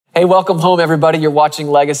Hey, welcome home, everybody. You're watching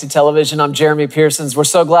Legacy Television. I'm Jeremy Pearsons. We're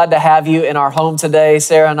so glad to have you in our home today.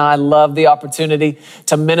 Sarah and I love the opportunity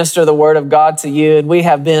to minister the Word of God to you. And we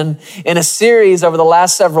have been in a series over the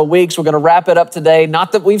last several weeks. We're going to wrap it up today.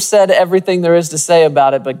 Not that we've said everything there is to say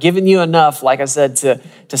about it, but giving you enough, like I said,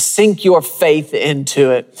 to sink your faith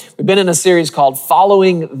into it. We've been in a series called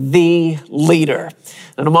Following the Leader.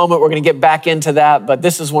 In a moment, we're going to get back into that, but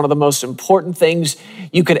this is one of the most important things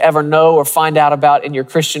you could ever know or find out about in your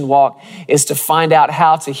Christian walk, is to find out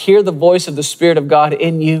how to hear the voice of the Spirit of God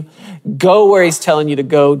in you, go where He's telling you to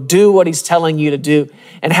go, do what He's telling you to do,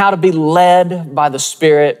 and how to be led by the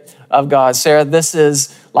Spirit of God. Sarah, this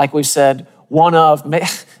is, like we've said, one of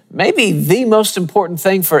maybe the most important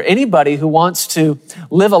thing for anybody who wants to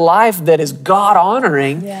live a life that is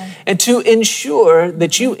God-honoring and to ensure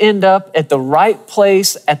that you end up at the right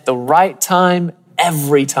place at the right time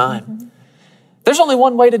every time. Mm-hmm. There's only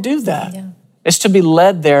one way to do that. It's to be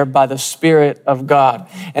led there by the Spirit of God.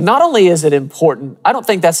 And not only is it important, I don't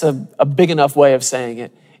think that's a big enough way of saying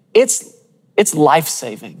it, it's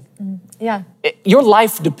life-saving. Your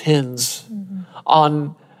life depends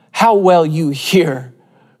on how well you hear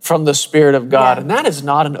from the Spirit of God. And that is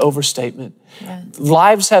not an overstatement.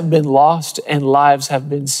 Lives have been lost and lives have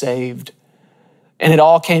been saved. And it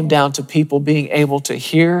all came down to people being able to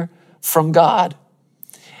hear from God.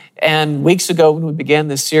 And weeks ago when we began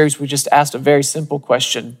this series, we just asked a very simple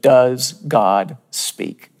question: does God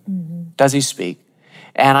speak? Does He speak?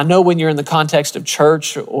 And I know when you're in the context of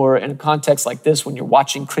church or in a context like this, when you're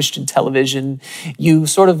watching Christian television, you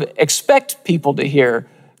sort of expect people to hear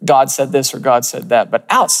God said this or God said that. But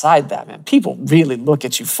outside that, man, people really look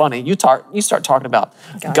at you funny. You start talking about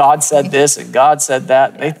God said this and God said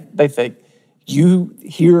that. They think, you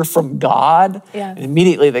hear from God? And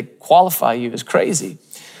immediately they qualify you as crazy.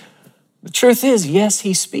 The truth is, yes,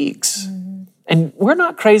 He speaks. And we're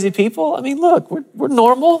not crazy people. I mean, look, we're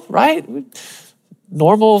normal, right?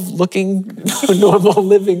 Normal looking, normal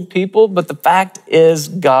living people. But the fact is,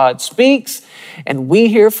 God speaks and we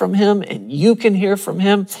hear from Him and you can hear from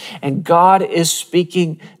Him. And God is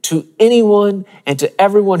speaking to anyone and to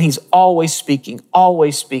everyone. He's always speaking,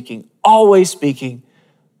 always speaking, always speaking,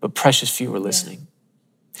 but precious few are listening.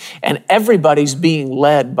 And everybody's being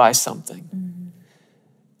led by something.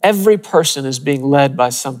 Every person is being led by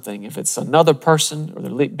something. If it's another person, or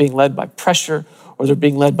they're being led by pressure, or they're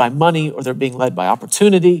being led by money, or they're being led by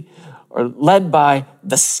opportunity, or led by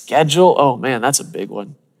the schedule. Oh man, that's a big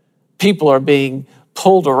one. People are being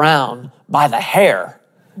pulled around by the hair,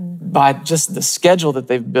 by just the schedule that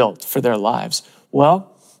they've built for their lives.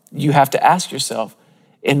 Well, you have to ask yourself,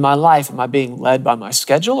 in my life, am I being led by my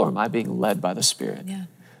schedule or am I being led by the Spirit?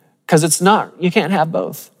 Because it's not, you can't have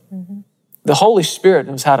both. The Holy Spirit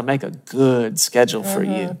knows how to make a good schedule for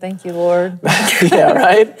you. Thank you, Lord. Yeah,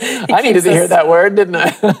 right? I needed to hear that word, didn't I?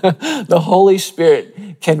 The Holy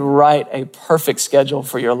Spirit can write a perfect schedule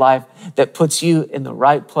for your life that puts you in the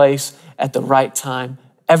right place at the right time,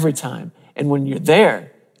 every time. And when you're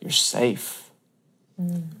there, you're safe.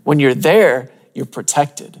 When you're there, you're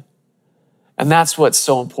protected. And that's what's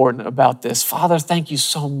so important about this. Father, thank you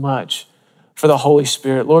so much for the Holy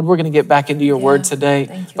Spirit. Lord, we're going to get back into your word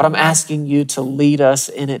today, but I'm asking you to lead us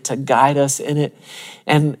in it, to guide us in it.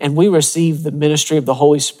 And we receive the ministry of the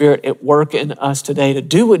Holy Spirit at work in us today to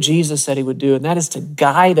do what Jesus said He would do, and that is to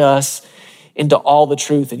guide us into all the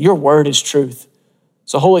truth. And your word is truth.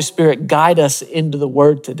 So Holy Spirit, guide us into the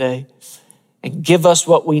word today and give us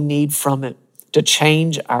what we need from it to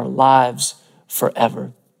change our lives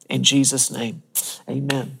forever. In Jesus' name,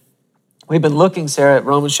 amen. We've been looking, Sarah, at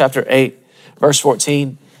Romans chapter 8, verse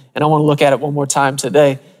 14, and I want to look at it one more time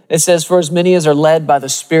today. It says, for as many as are led by the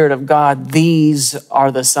Spirit of God, these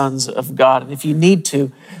are the sons of God. And if you need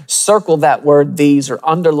to, circle that word these or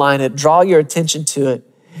underline it, draw your attention to it,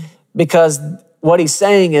 because what he's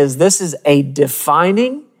saying is this is a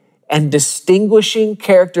defining and distinguishing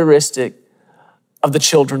characteristic of the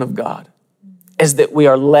children of God, is that we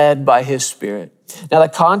are led by His Spirit. Now, the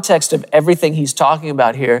context of everything he's talking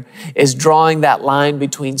about here is drawing that line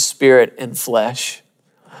between spirit and flesh.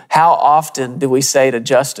 How often do we say to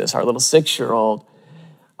Justice, our little 6-year-old,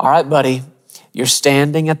 all right, buddy, you're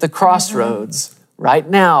standing at the crossroads right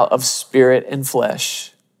now of spirit and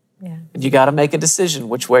flesh. And you got to make a decision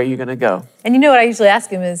which way you're going to go. And you know what I usually ask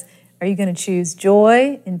him is, are you going to choose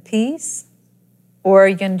joy and peace, or are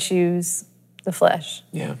you going to choose the flesh?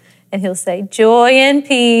 And he'll say, joy and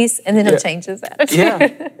peace, and then he'll change his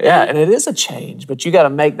attitude. And it is a change, but you got to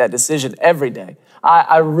make that decision every day.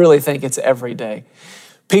 I really think it's every day.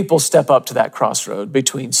 People step up to that crossroad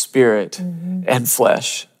between spirit and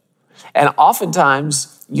flesh. And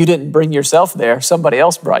oftentimes, you didn't bring yourself there. Somebody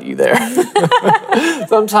else brought you there.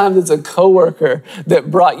 Sometimes it's a coworker that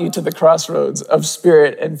brought you to the crossroads of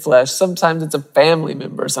spirit and flesh. Sometimes it's a family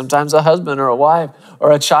member, sometimes a husband or a wife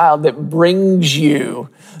or a child that brings you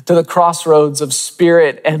to the crossroads of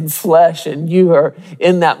spirit and flesh. And you are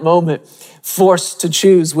in that moment forced to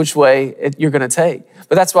choose which way you're going to take.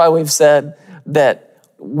 But that's why we've said that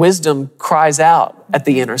wisdom cries out at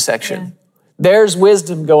the intersection. Yeah. There's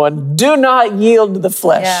wisdom going, do not yield to the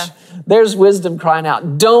flesh. Yeah. There's wisdom crying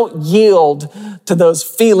out, don't yield to those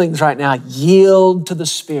feelings right now. Yield to the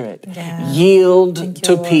Spirit. Yeah. Yield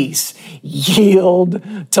to peace. Yield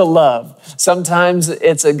to love. Sometimes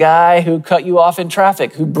it's a guy who cut you off in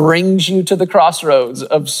traffic, who brings you to the crossroads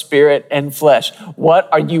of spirit and flesh. What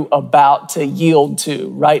are you about to yield to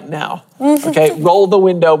right now? Okay, roll the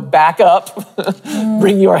window back up,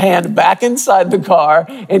 bring your hand back inside the car,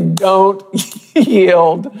 and don't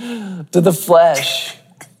yield to the flesh.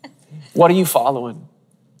 What are you following?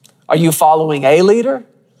 Are you following a leader,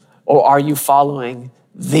 or are you following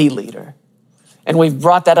the leader? And we've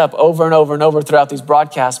brought that up over and over and over throughout these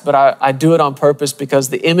broadcasts, but I do it on purpose because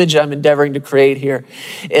the image I'm endeavoring to create here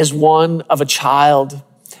is one of a child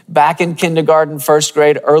back in kindergarten, first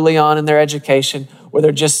grade, early on in their education, where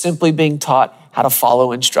they're just simply being taught how to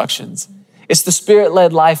follow instructions. It's the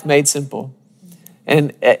Spirit-led life made simple.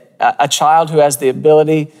 And a child who has the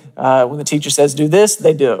ability, when the teacher says do this,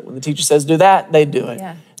 they do it. When the teacher says do that, they do it.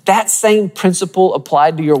 Yeah. That same principle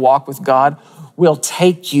applied to your walk with God will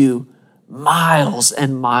take you miles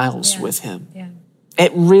and miles with Him. Yeah.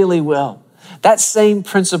 It really will. That same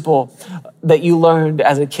principle that you learned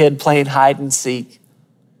as a kid playing hide and seek,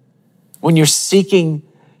 when you're seeking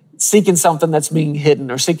something that's being hidden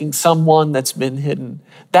or seeking someone that's been hidden,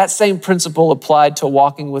 that same principle applied to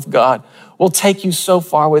walking with God will take you so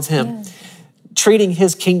far with Him. Yeah. Treating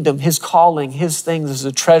His kingdom, His calling, His things as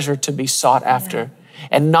a treasure to be sought after.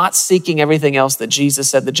 And not seeking everything else that Jesus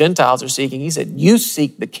said the Gentiles are seeking. He said, you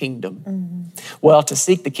seek the kingdom. Mm-hmm. Well, to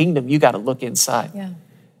seek the kingdom, you got to look inside. Yeah.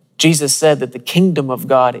 Jesus said that the kingdom of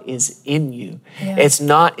God is in you. Yeah. It's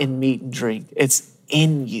not in meat and drink. It's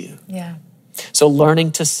in you. Yeah. So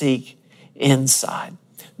learning to seek inside.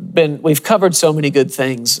 We've covered so many good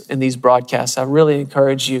things in these broadcasts. I really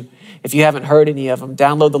encourage you, if you haven't heard any of them,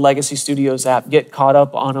 download the Legacy Studios app, get caught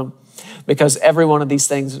up on them, because every one of these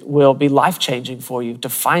things will be life-changing for you to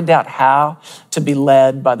find out how to be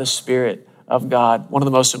led by the Spirit of God. One of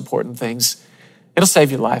the most important things. It'll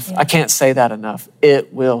save your life. Yeah. I can't say that enough.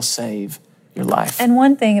 It will save your life. And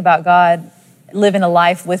one thing about God, living a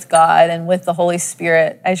life with God and with the Holy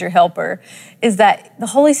Spirit as your helper, is that the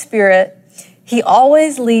Holy Spirit, He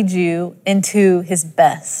always leads you into His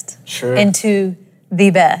best, into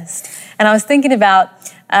the best. And I was thinking about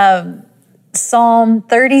Psalm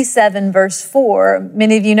 37, verse 4,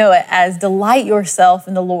 many of you know it as delight yourself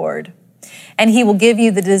in the Lord, and He will give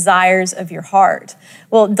you the desires of your heart.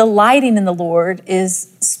 Well, delighting in the Lord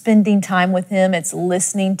is spending time with Him. It's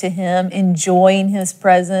listening to Him, enjoying His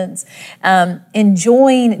presence,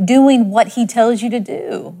 enjoying doing what He tells you to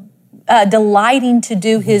do. Delighting to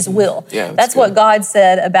do His will. Yeah, that's what God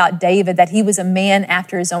said about David, that he was a man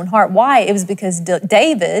after His own heart. Why? It was because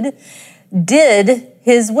David did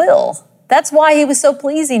His will. That's why He was so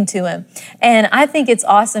pleasing to Him. And I think it's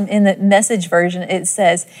awesome in the Message version. It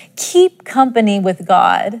says, keep company with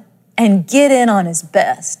God and get in on His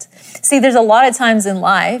best. See, there's a lot of times in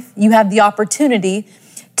life, you have the opportunity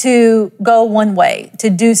to go one way, to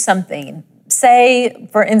do something. Say,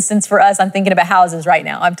 for instance, for us, I'm thinking about houses right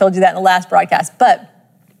now. I've told you that in the last broadcast. But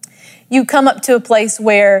you come up to a place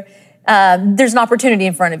where there's an opportunity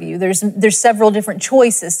in front of you. There's several different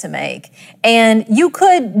choices to make. And you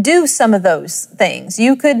could do some of those things.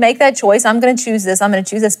 You could make that choice. I'm going to choose this. I'm going to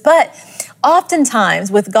choose this. But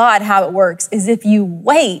oftentimes with God, how it works is if you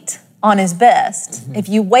wait on His best, if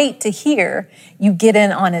you wait to hear, you get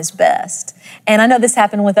in on His best. And I know this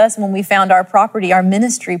happened with us when we found our property, our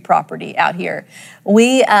ministry property out here.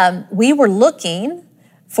 We were looking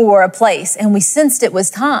for a place and we sensed it was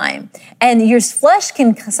time. And your flesh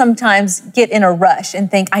can sometimes get in a rush and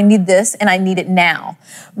think, I need this and I need it now.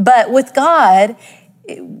 But with God,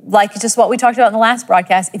 like just what we talked about in the last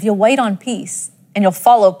broadcast, if you'll wait on peace and you'll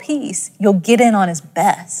follow peace, you'll get in on His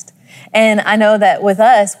best. And I know that with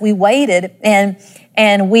us, we waited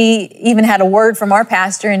and we even had a word from our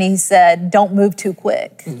pastor and he said, don't move too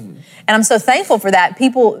quick. Mm-hmm. And I'm so thankful for that.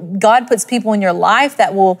 God puts people in your life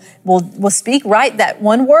that will speak right that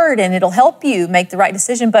one word and it'll help you make the right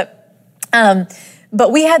decision. But But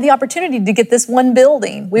we had the opportunity to get this one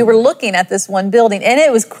building. We were looking at this one building, and it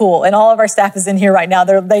was cool. And all of our staff is in here right now.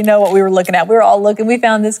 They know what we were looking at. We were all looking. We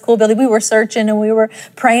found this cool building. We were searching, and we were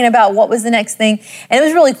praying about what was the next thing. And it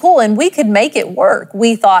was really cool, and we could make it work.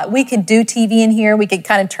 We thought we could do TV in here. We could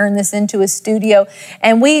kind of turn this into a studio.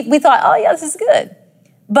 And we thought, oh, yeah, this is good.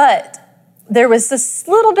 But there was this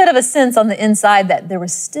little bit of a sense on the inside that there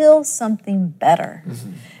was still something better.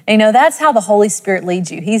 Mm-hmm. And, that's how the Holy Spirit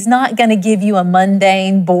leads you. He's not going to give you a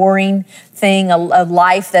mundane, boring thing, a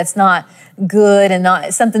life that's not good and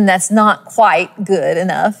not something that's not quite good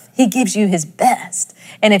enough. He gives you his best.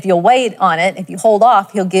 And if you'll wait on it, if you hold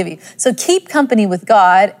off, he'll give you. So keep company with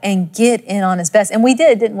God and get in on his best. And we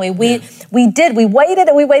did, didn't we? We did. We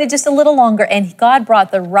waited just a little longer, and God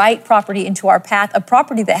brought the right property into our path, a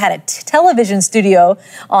property that had a television studio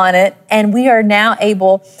on it. And we are now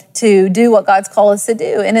able to do what God's called us to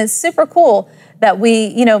do. And it's super cool that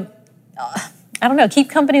we, keep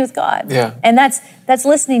company with God. Yeah. And that's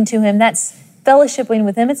listening to him. That's fellowshipping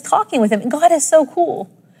with him. It's talking with him. And God is so cool.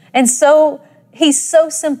 And so he's so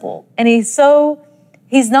simple, and he's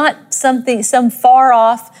not some far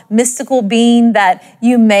off mystical being that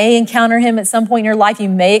you may encounter him at some point in your life. You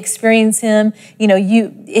may experience him.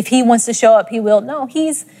 If he wants to show up, he will. No,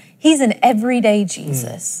 he's an everyday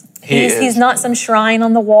Jesus. He's not some shrine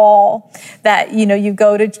on the wall that, you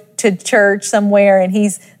go to church somewhere and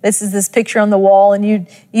this is this picture on the wall and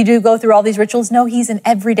you do go through all these rituals. No, he's an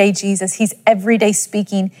everyday Jesus. He's everyday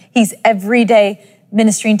speaking. He's everyday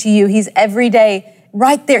ministering to you. He's every day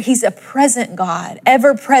right there. He's a present God,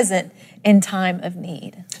 ever present in time of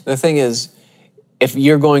need. The thing is, if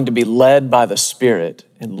you're going to be led by the Spirit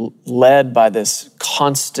and led by this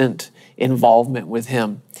constant involvement with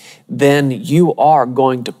him, then you are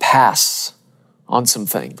going to pass on some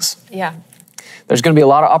things. Yeah. There's going to be a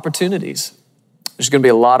lot of opportunities. There's going to be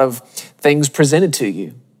a lot of things presented to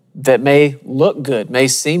you that may look good, may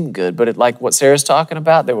seem good, but like what Sarah's talking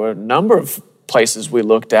about, there were a number of places we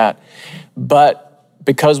looked at, but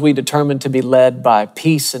because we determined to be led by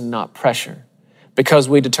peace and not pressure, because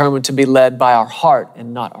we determined to be led by our heart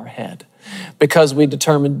and not our head, because we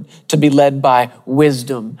determined to be led by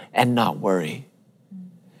wisdom and not worry,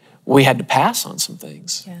 we had to pass on some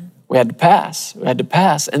things. Yeah. We had to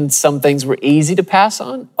pass. And some things were easy to pass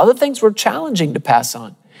on. Other things were challenging to pass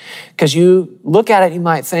on. Because you look at it, you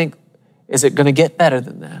might think, is it going to get better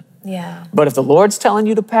than that? Yeah. But if the Lord's telling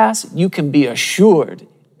you to pass, you can be assured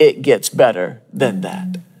it gets better than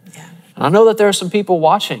that. Yeah. And I know that there are some people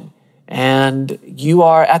watching, and you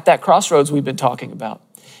are at that crossroads we've been talking about.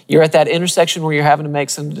 You're at that intersection where you're having to make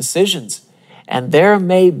some decisions. And there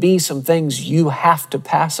may be some things you have to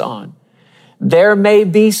pass on. There may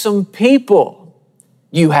be some people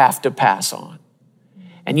you have to pass on.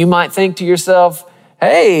 And you might think to yourself,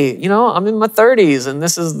 hey, I'm in my 30s and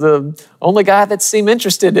this is the only guy that seemed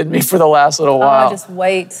interested in me for the last little while. Just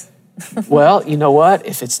wait. Well, you know what?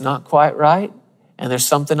 If it's not quite right and there's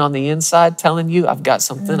something on the inside telling you, I've got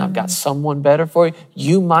something, I've got someone better for you,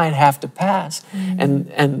 you might have to pass.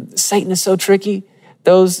 And Satan is so tricky.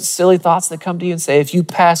 Those silly thoughts that come to you and say, if you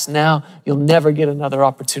pass now, you'll never get another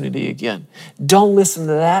opportunity again. Don't listen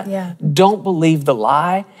to that. Yeah. Don't believe the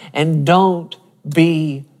lie, and don't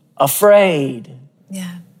be afraid.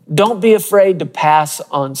 Yeah. Don't be afraid to pass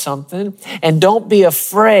on something, and don't be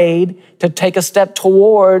afraid to take a step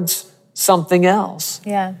towards something else.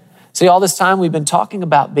 Yeah. See, all this time we've been talking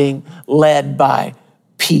about being led by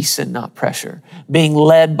peace and not pressure, being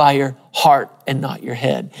led by your heart and not your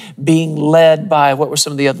head, being led by, what were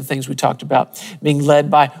some of the other things we talked about? Being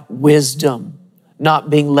led by wisdom,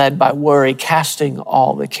 not being led by worry, casting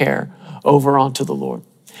all the care over onto the Lord.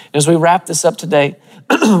 And as we wrap this up today,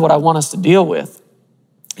 what I want us to deal with,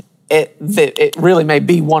 it really may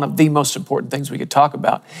be one of the most important things we could talk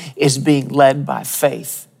about, is being led by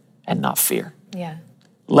faith and not fear. Yeah.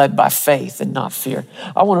 Led by faith and not fear.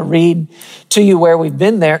 I want to read to you where we've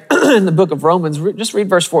been there in the book of Romans. Just read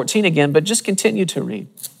verse 14 again, but just continue to read.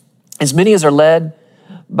 As many as are led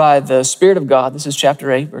by the Spirit of God, this is chapter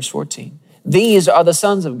 8, verse 14. These are the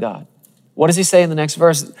sons of God. What does he say in the next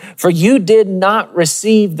verse? For you did not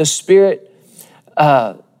receive the spirit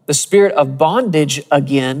of bondage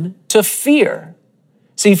again to fear.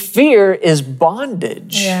 See, fear is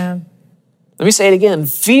bondage. Yeah. Let me say it again.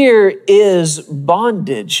 Fear is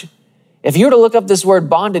bondage. If you were to look up this word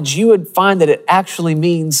bondage, you would find that it actually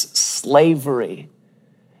means slavery.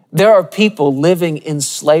 There are people living in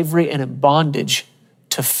slavery and in bondage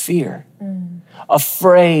to fear,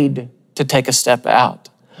 afraid to take a step out,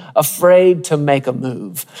 afraid to make a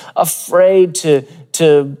move, afraid to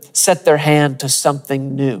set their hand to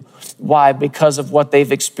something new. Why? Because of what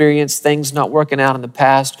they've experienced, things not working out in the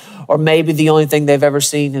past, or maybe the only thing they've ever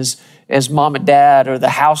seen is mom and dad or the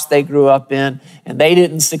house they grew up in, and they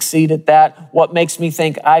didn't succeed at that. What makes me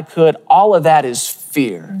think I could? All of that is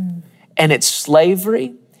fear. And it's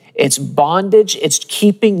slavery, it's bondage, it's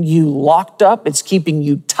keeping you locked up, it's keeping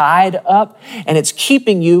you tied up, and it's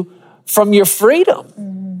keeping you from your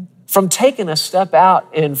freedom, from taking a step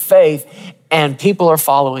out in faith, and people are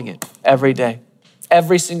following it every day.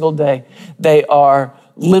 Every single day, they are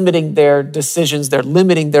limiting their decisions, they're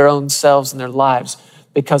limiting their own selves and their lives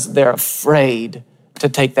because they're afraid to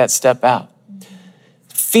take that step out.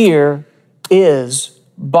 Fear is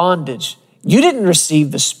bondage. You didn't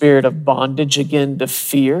receive the spirit of bondage again to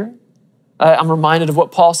fear. I'm reminded of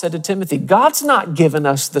what Paul said to Timothy. God's not given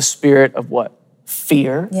us the spirit of what?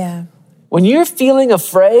 Fear. Yeah. When you're feeling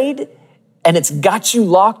afraid and it's got you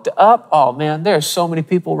locked up, oh man, there are so many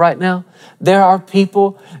people right now. There are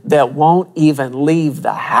people that won't even leave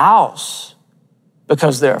the house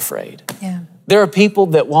because they're afraid. Yeah. There are people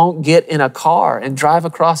that won't get in a car and drive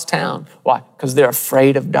across town. Why? Because they're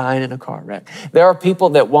afraid of dying in a car wreck. There are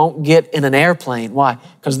people that won't get in an airplane. Why?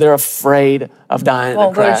 Because they're afraid of dying in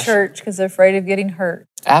a crash. Won't go to church because they're afraid of getting hurt.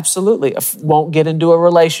 Absolutely. Won't get into a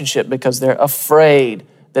relationship because they're afraid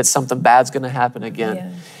that something bad's going to happen again.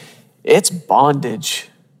 Yeah. It's bondage.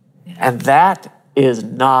 Yeah. And that is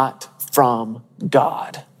not from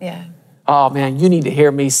God. Yeah. Oh man, you need to hear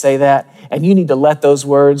me say that, and you need to let those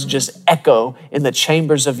words just echo in the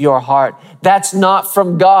chambers of your heart. That's not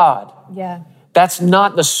from God. Yeah. That's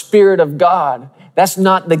not the Spirit of God. That's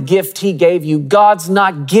not the gift He gave you. God's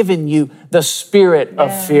not given you the spirit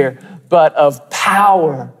of fear, but of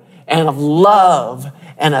power and of love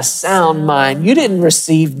and a sound mind. You didn't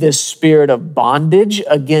receive this spirit of bondage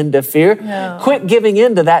again to fear. No. Quit giving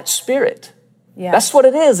in to that spirit. Yeah. That's what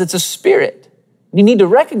it is. It's a spirit. You need to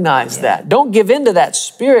recognize that. Don't give in to that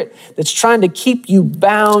spirit that's trying to keep you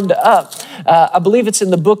bound up. I believe it's in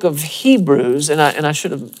the book of Hebrews, and I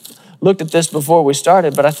should have looked at this before we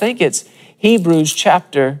started, but I think it's Hebrews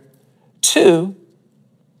chapter 2.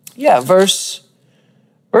 Yeah, verse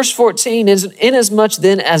 14 is, inasmuch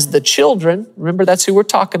then as the children, remember that's who we're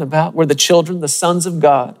talking about, we're the children, the sons of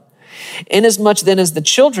God. Inasmuch then as the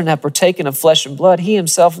children have partaken of flesh and blood, He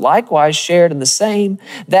Himself likewise shared in the same,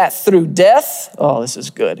 that through death, oh, this is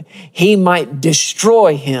good, He might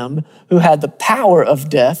destroy him who had the power of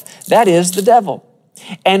death, that is the devil,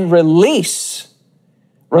 and release.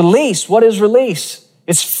 What is release?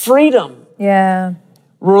 It's freedom. Yeah.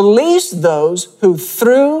 Release those who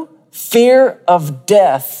through fear of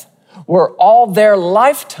death were all their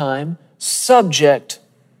lifetime subject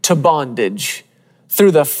to bondage.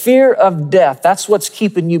 Through the fear of death, that's what's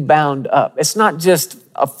keeping you bound up. It's not just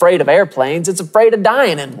afraid of airplanes, it's afraid of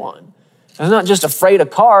dying in one. It's not just afraid of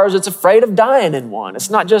cars, it's afraid of dying in one. It's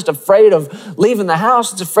not just afraid of leaving the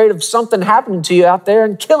house, it's afraid of something happening to you out there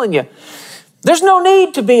and killing you. There's no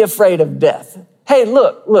need to be afraid of death. Hey,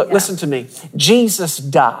 look, listen to me. Jesus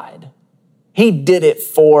died. He did it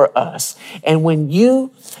for us. And when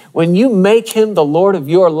you make Him the Lord of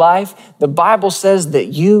your life, the Bible says that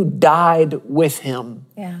you died with Him.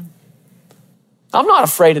 Yeah. I'm not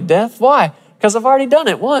afraid of death. Why? Because I've already done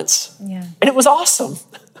it once. Yeah. And it was awesome.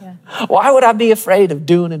 Yeah. Why would I be afraid of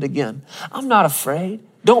doing it again? I'm not afraid.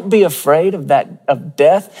 Don't be afraid of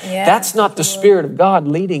death. Yeah, that's not the Spirit of God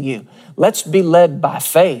leading you. Let's be led by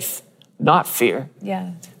faith, not fear.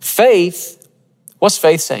 Yeah. Faith, what's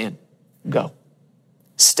faith saying? Go.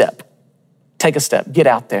 Step. Take a step. Get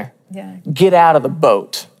out there. Yeah. Get out of the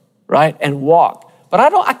boat, right? And walk. But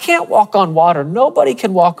I can't walk on water. Nobody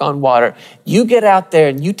can walk on water. You get out there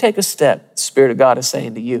and you take a step, the Spirit of God is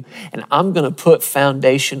saying to you, and I'm going to put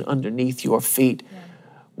foundation underneath your feet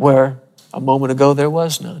where a moment ago there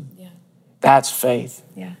was none. Yeah. That's faith.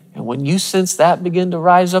 Yeah. And when you sense that begin to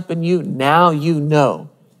rise up in you, now you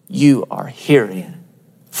know you are hearing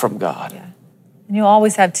from God. Yeah. And you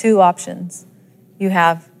always have two options. You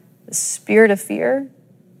have the spirit of fear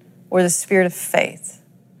or the spirit of faith.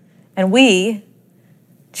 And we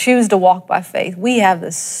choose to walk by faith. We have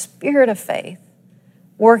the spirit of faith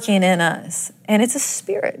working in us. And it's a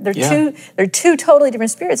spirit. They're two totally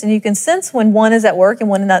different spirits. And you can sense when one is at work and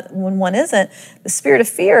when one isn't. The spirit of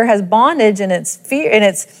fear has bondage and it's fear and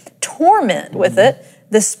it's torment with it.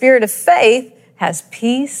 The spirit of faith has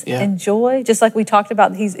peace and joy, just like we talked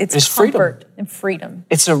about. It's comfort and freedom.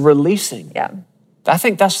 It's a releasing. Yeah. I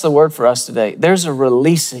think that's the word for us today. There's a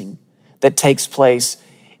releasing that takes place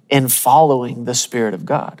in following the Spirit of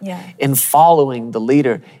God, in following the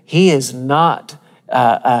leader. He is not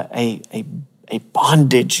a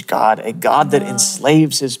bondage God, a God that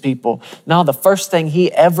enslaves his people. No, the first thing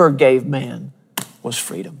he ever gave man was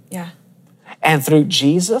freedom. Yeah. And through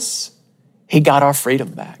Jesus, he got our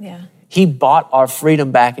freedom back. Yeah. He bought our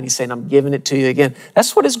freedom back, and he's saying, I'm giving it to you again.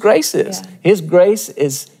 That's what his grace is. Yeah. His grace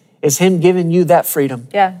is him giving you that freedom.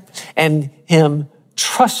 Yeah. And him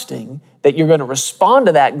trusting that you're going to respond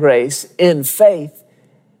to that grace in faith.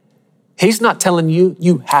 He's not telling you,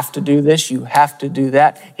 you have to do this, you have to do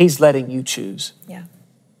that. He's letting you choose. Yeah.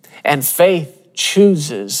 And faith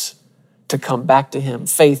chooses to come back to him.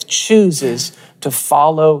 Faith chooses to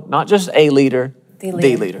follow not just a leader, the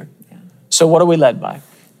leader. Yeah. So what are we led by?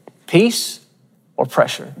 Peace or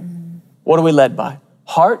pressure? Mm-hmm. What are we led by?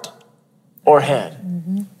 Heart or head?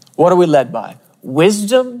 Mm-hmm. What are we led by?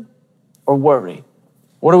 Wisdom or worry?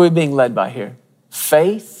 What are we being led by here?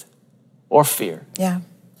 Faith or fear? Yeah.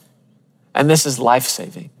 And this is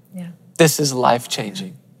life-saving. Yeah. This is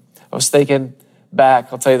life-changing. I was thinking back,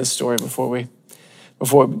 I'll tell you the story before we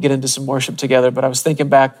get into some worship together, but I was thinking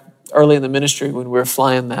back early in the ministry when we were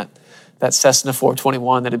flying that Cessna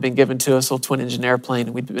 421 that had been given to us, a little twin-engine airplane,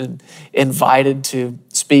 and we'd been invited to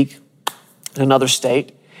speak in another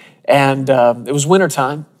state. And it was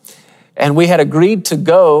wintertime, and we had agreed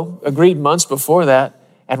months before that,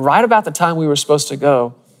 and right about the time we were supposed to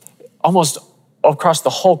go, almost across the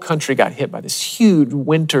whole country got hit by this huge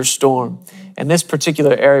winter storm. And this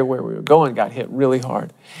particular area where we were going got hit really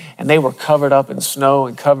hard. And they were covered up in snow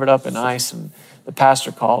and covered up in ice. And the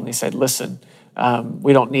pastor called and he said, listen,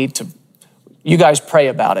 we don't need to, you guys pray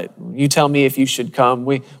about it. You tell me if you should come.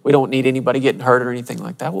 We don't need anybody getting hurt or anything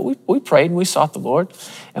like that. Well, we prayed and we sought the Lord.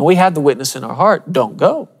 And we had the witness in our heart, don't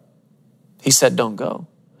go. He said, don't go.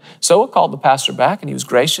 So I called the pastor back and he was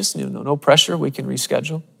gracious. No pressure, we can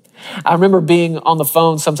reschedule. I remember being on the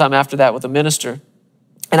phone sometime after that with a minister,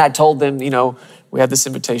 and I told them, we had this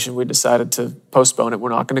invitation. We decided to postpone it.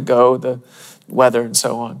 We're not going to go, the weather and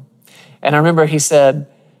so on. And I remember he said,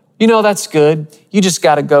 that's good. You just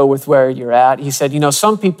got to go with where you're at. He said,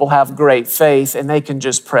 some people have great faith and they can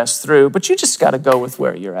just press through, but you just got to go with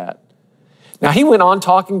where you're at. Now, he went on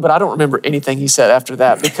talking, but I don't remember anything he said after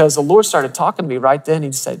that because the Lord started talking to me right then.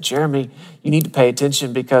 He said, Jeremy, you need to pay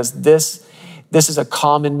attention because this is a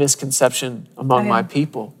common misconception among my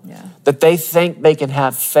people, that they think they can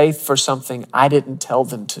have faith for something I didn't tell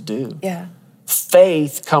them to do. Yeah.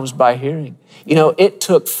 Faith comes by hearing. It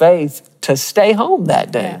took faith to stay home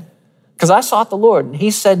that day because I sought the Lord and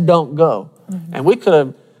he said, don't go. Mm-hmm. And we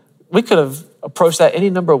could have approached that any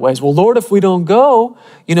number of ways. Well, Lord, if we don't go,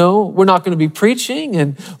 we're not going to be preaching.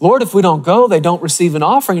 And Lord, if we don't go, they don't receive an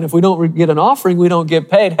offering. And if we don't get an offering, we don't get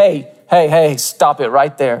paid. Hey, stop it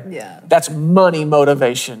right there. Yeah. That's money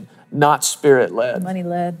motivation, not spirit-led.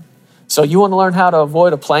 Money-led. So you want to learn how to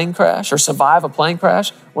avoid a plane crash or survive a plane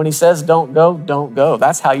crash? When he says don't go, don't go.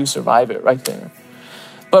 That's how you survive it right there.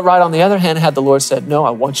 But right on the other hand, had the Lord said, no, I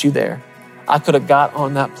want you there, I could have got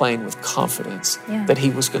on that plane with confidence that he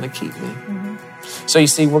was going to keep me. Mm-hmm. So you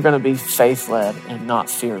see, we're going to be faith-led and not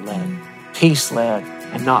fear-led, peace-led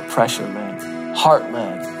and not pressure-led,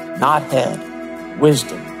 heart-led, not head,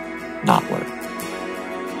 wisdom, not work.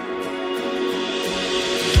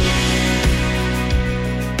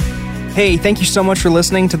 Hey, thank you so much for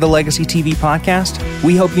listening to the Legacy TV podcast.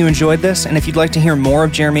 We hope you enjoyed this, and if you'd like to hear more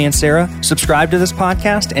of Jeremy and Sarah, subscribe to this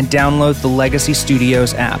podcast and download the Legacy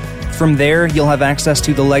Studios app. From there, you'll have access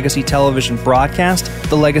to the Legacy Television broadcast,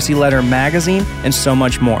 the Legacy Letter magazine, and so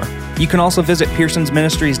much more. You can also visit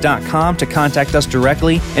pearsonsministries.com to contact us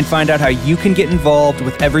directly and find out how you can get involved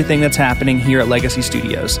with everything that's happening here at Legacy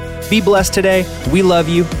Studios. Be blessed today. We love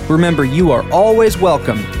you. Remember, you are always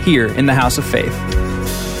welcome here in the House of Faith.